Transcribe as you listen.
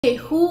Okay,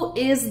 who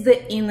is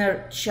the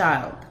inner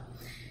child?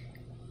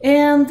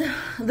 And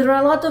there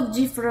are a lot of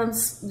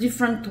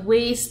different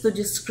ways to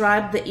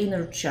describe the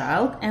inner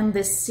child, and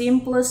the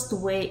simplest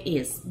way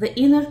is the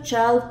inner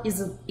child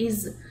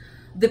is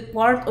the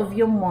part of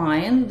your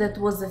mind that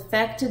was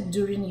affected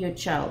during your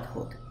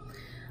childhood.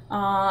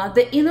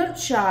 The inner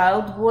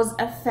child was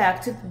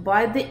affected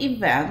by the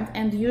event,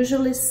 and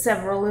usually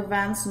several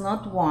events,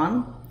 not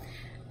one.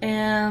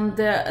 And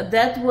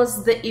that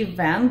was the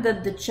event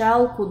that the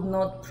child could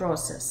not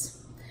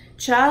process.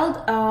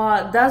 Child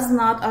does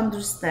not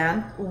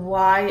understand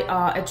why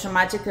a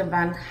traumatic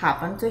event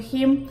happened to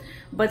him,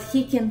 but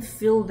he can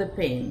feel the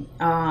pain.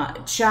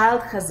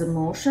 Child has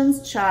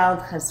emotions,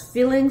 child has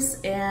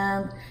feelings,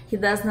 and he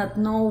does not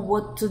know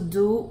what to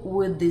do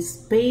with this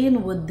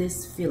pain, with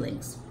these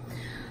feelings.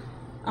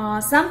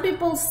 Some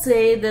people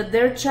say that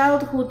their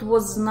childhood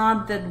was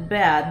not that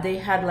bad. They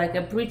had like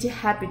a pretty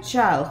happy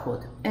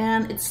childhood.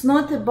 And it's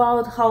not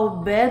about how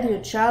bad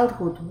your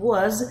childhood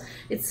was.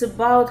 It's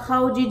about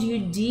how did you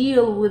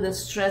deal with a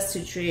stress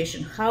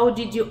situation? How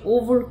did you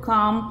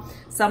overcome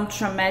some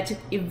traumatic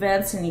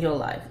events in your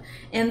life?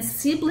 And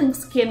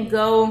siblings can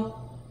go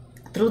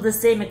through the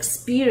same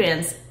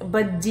experience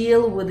but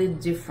deal with it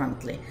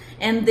differently,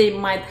 and they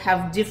might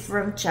have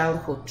different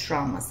childhood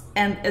traumas,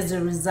 and as a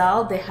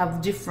result they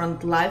have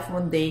different life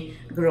when they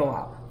grow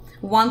up.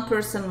 One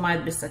person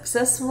might be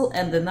successful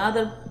and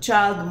another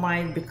child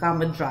might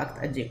become a drug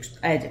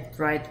addict,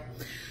 right?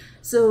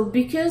 So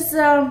because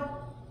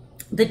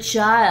the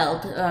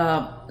child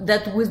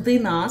that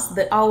within us,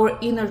 our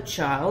inner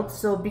child,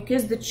 so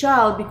because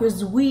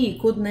we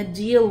could not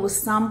deal with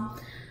some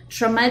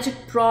traumatic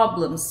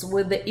problems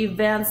with the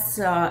events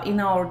in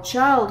our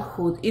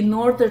childhood, in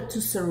order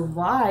to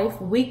survive,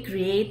 we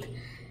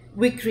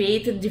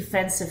created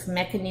defensive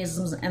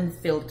mechanisms and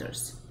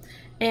filters.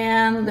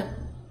 And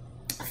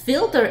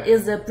filter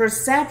is a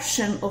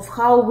perception of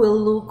how we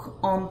look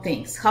on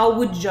things, how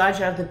we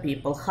judge other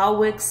people, how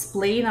we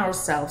explain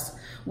ourselves,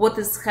 what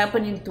is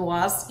happening to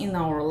us in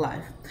our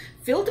life.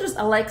 Filters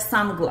are like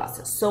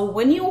sunglasses. So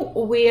when you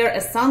wear a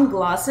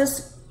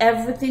sunglasses,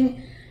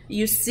 everything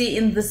you see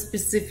in the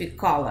specific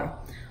color.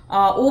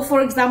 Or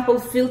for example,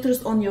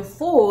 filters on your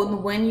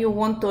phone when you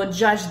want to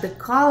judge the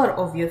color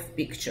of your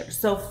picture.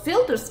 So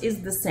filters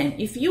is the same.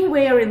 If you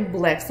wear in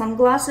black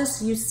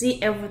sunglasses, you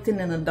see everything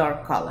in a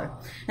dark color.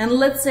 And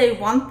let's say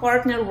one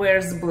partner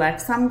wears black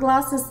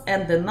sunglasses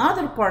and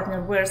another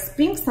partner wears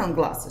pink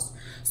sunglasses.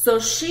 So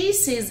she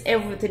sees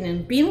everything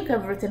in pink,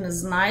 everything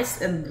is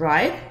nice and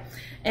bright.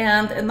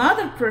 And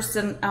another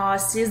person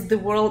sees the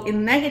world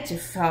in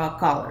negative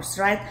colors,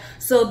 right?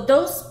 So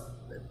those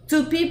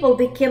two people,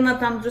 they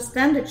cannot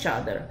understand each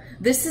other.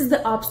 This is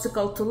the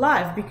obstacle to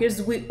life,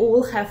 because we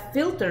all have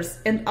filters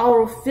and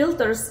our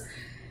filters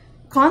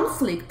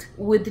conflict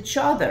with each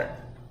other.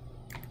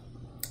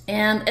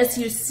 And as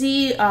you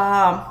see,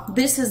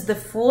 this is the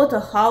photo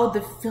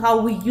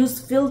how we use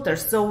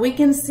filters. So we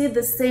can see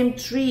the same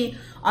tree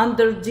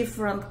under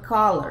different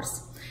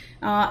colors.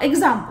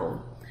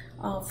 Example.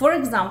 For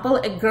example,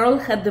 a girl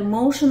had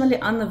emotionally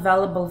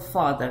unavailable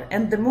father,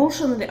 and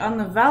emotionally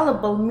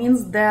unavailable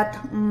means that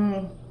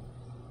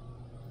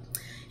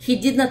he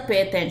did not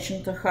pay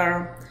attention to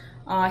her,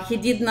 he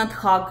did not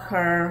hug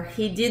her,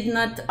 he did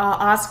not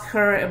ask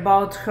her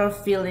about her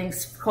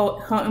feelings,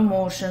 her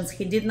emotions,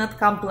 he did not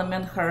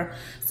compliment her.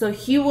 So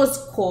he was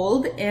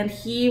cold and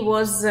he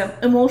was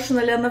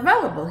emotionally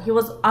unavailable. He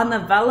was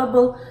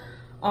unavailable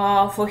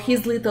for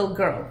his little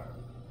girl.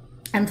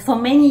 And for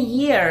many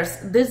years,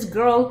 this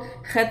girl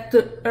had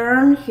to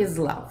earn his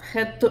love,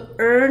 had to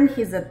earn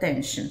his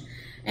attention.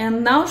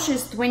 And now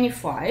she's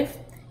 25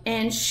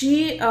 and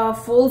she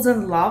falls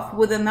in love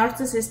with a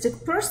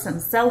narcissistic person,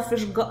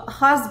 selfish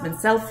husband,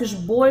 selfish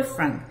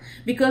boyfriend,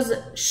 because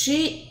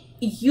she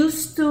is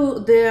used to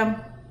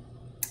the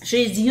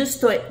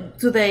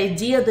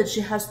idea that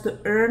she has to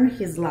earn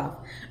his love,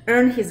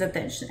 earn his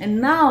attention.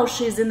 And now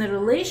she's in a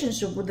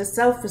relationship with a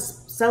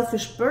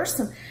selfish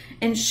person,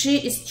 and she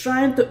is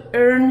trying to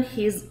earn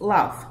his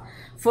love.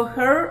 For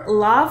her,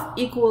 love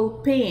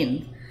equals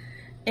pain.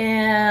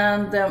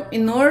 And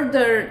in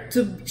order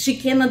to, she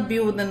cannot be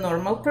with a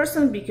normal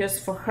person, because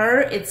for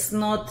her it's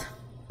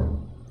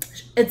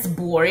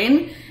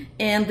boring.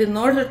 And in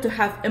order to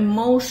have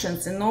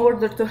emotions, in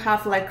order to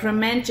have like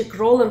romantic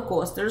roller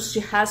coasters, she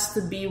has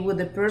to be with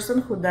a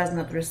person who does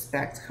not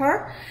respect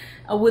her,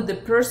 with the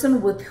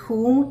person with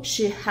whom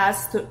she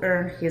has to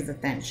earn his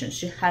attention,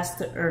 she has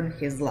to earn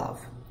his love.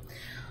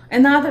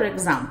 Another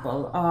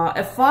example,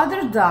 a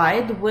father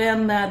died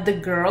when the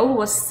girl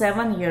was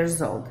 7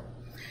 years old.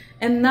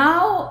 And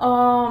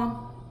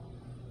now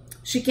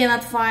she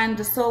cannot find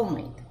the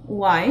soulmate.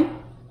 Why?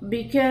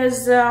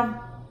 Because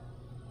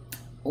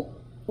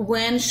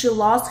when she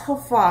lost her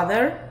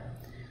father,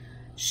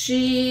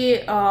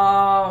 she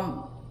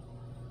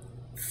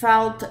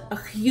felt a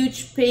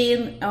huge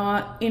pain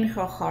in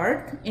her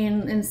heart,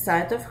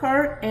 inside of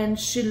her, and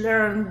she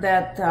learned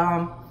that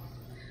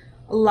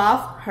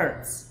love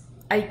hurts.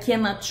 I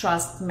cannot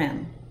trust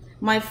men.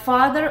 My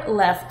father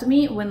left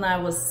me when I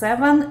was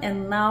 7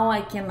 and now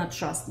I cannot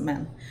trust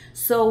men.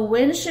 So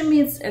when she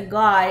meets a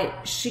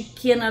guy, she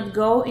cannot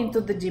go into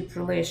the deep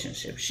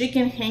relationship. She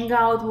can hang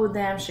out with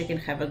them, she can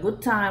have a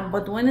good time,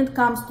 but when it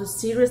comes to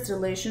serious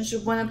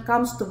relationship, when it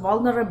comes to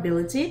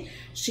vulnerability,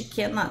 she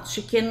cannot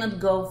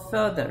go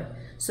further.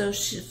 So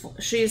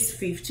she is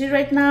 50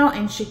 right now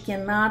and she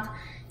cannot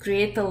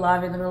create a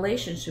loving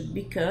relationship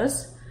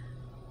because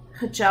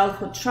her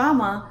childhood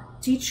trauma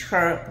teach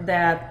her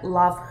that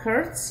love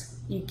hurts,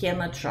 you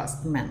cannot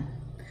trust men.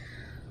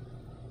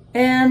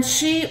 And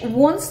she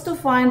wants to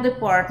find a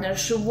partner,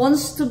 she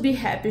wants to be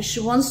happy, she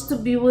wants to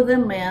be with a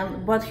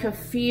man, but her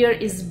fear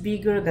is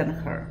bigger than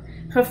her.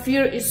 Her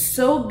fear is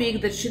so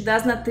big that she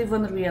does not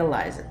even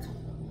realize it.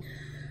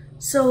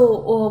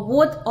 So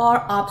what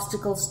are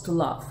obstacles to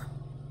love?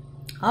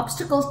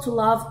 Obstacles to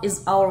love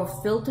is our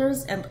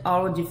filters and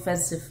our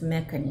defensive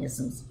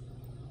mechanisms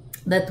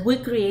that we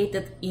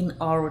created in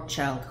our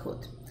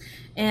childhood.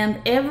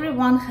 And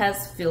everyone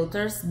has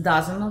filters,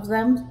 dozens of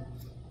them.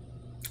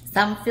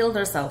 Some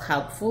filters are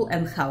helpful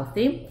and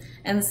healthy,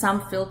 and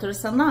some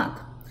filters are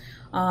not.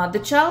 The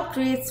child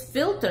creates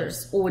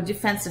filters or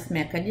defensive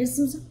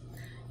mechanisms,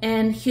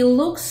 and he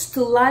looks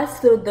to life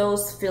through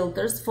those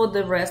filters for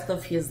the rest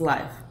of his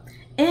life.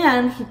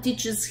 And he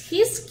teaches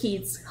his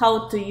kids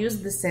how to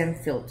use the same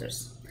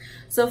filters.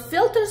 So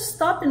filters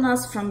stopping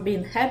us from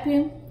being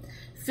happy,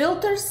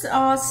 filters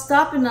are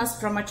stopping us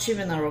from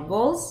achieving our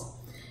goals,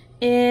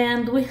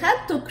 and we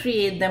had to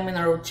create them in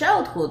our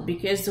childhood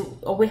because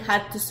we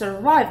had to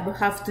survive. We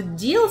have to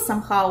deal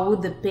somehow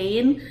with the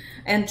pain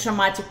and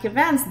traumatic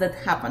events that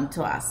happened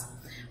to us.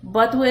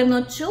 But we're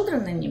not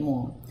children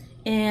anymore.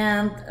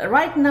 And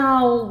right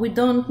now we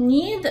don't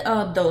need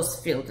those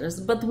filters,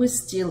 but we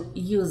still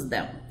use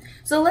them.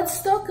 So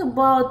let's talk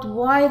about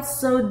why it's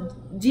so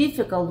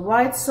difficult,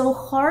 why it's so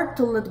hard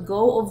to let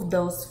go of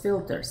those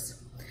filters.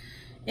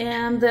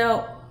 And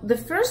the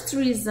first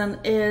reason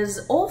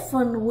is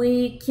often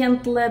we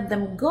can't let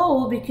them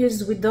go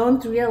because we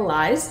don't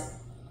realize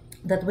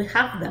that we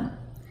have them.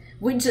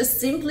 We just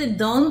simply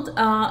don't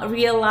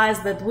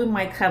realize that we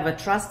might have a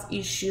trust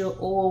issue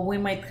or we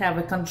might have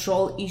a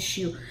control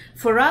issue.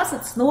 For us,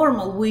 it's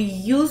normal. We're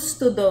used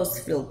to those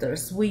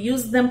filters. We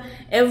use them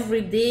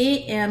every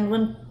day, and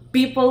when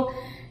people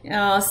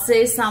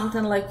say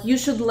something like, you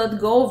should let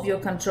go of your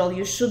control,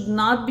 you should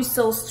not be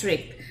so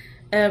strict,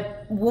 a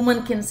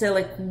woman can say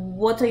like,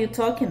 what are you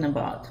talking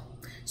about?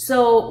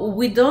 So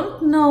we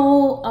don't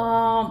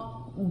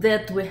know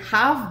that we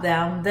have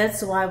them.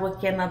 That's why we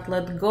cannot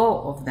let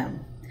go of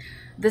them.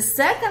 The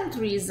second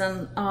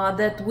reason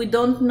that we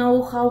don't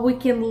know how we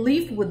can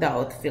live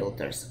without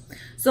filters.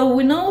 So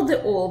we know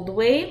the old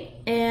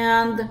way,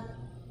 and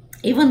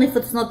even if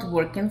it's not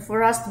working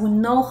for us, we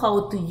know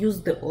how to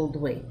use the old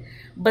way.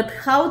 But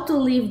how to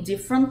live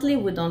differently,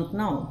 we don't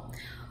know.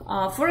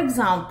 For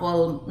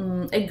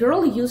example, a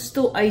girl used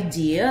to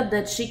idea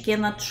that she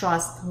cannot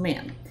trust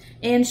men,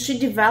 and she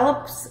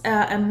develops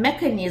a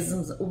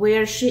mechanism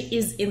where she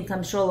is in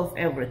control of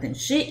everything.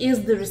 She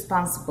is the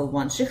responsible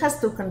one. She has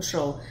to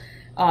control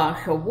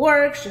her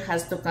work, she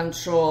has to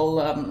control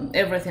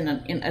everything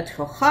at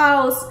her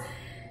house,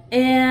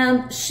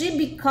 and she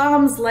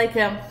becomes like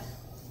a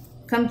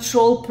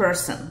control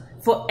person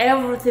for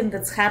everything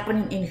that's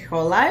happening in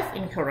her life,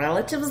 in her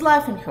relative's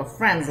life, in her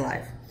friend's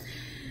life.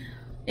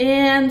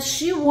 And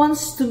she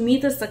wants to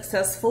meet a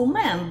successful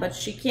man, but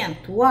she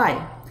can't.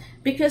 Why?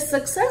 Because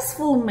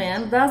successful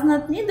man does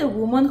not need a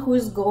woman who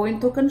is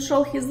going to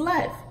control his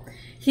life.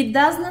 He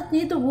does not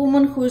need a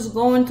woman who is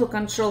going to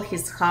control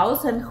his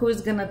house and who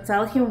is going to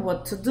tell him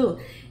what to do.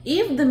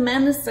 If the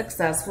man is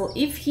successful,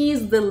 if he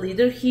is the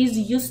leader, he is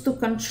used to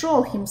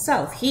control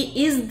himself.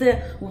 He is the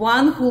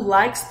one who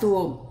likes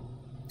to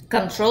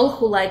control,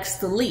 who likes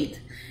to lead.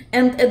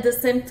 And at the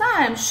same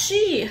time,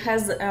 she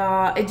has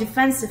a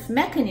defensive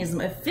mechanism,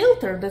 a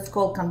filter that's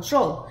called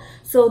control.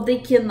 So they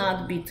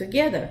cannot be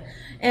together.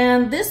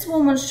 And this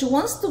woman, she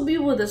wants to be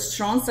with a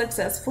strong,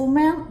 successful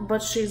man,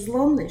 but she's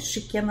lonely.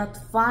 She cannot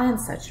find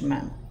such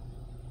man.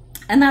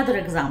 Another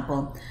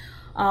example.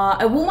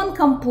 A woman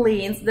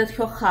complains that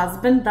her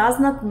husband does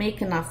not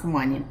make enough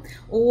money,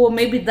 or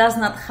maybe does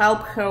not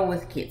help her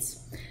with kids.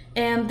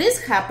 And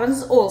this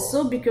happens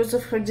also because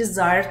of her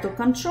desire to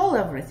control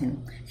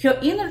everything. Her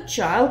inner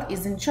child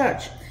is in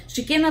charge.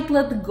 She cannot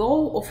let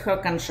go of her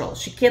control.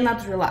 She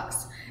cannot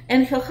relax.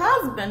 And her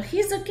husband,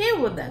 he's okay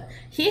with that.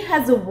 He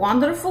has a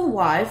wonderful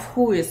wife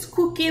who is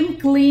cooking,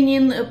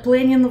 cleaning,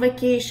 planning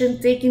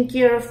vacation, taking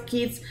care of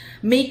kids,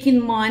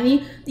 making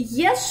money.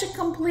 Yes, she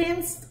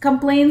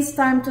complains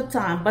time to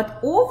time, but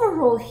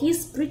overall,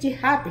 he's pretty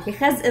happy. He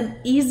has an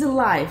easy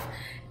life,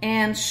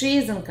 and she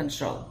is in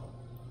control.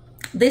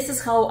 This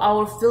is how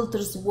our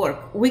filters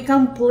work. We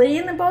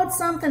complain about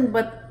something,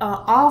 but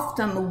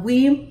often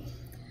we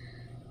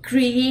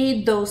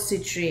create those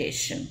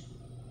situations.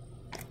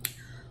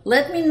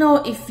 Let me know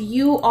if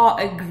you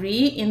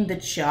agree in the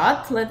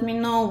chat. Let me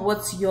know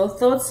what's your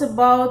thoughts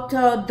about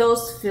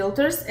those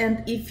filters,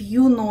 and if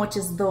you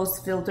notice those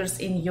filters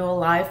in your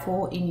life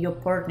or in your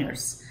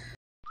partners.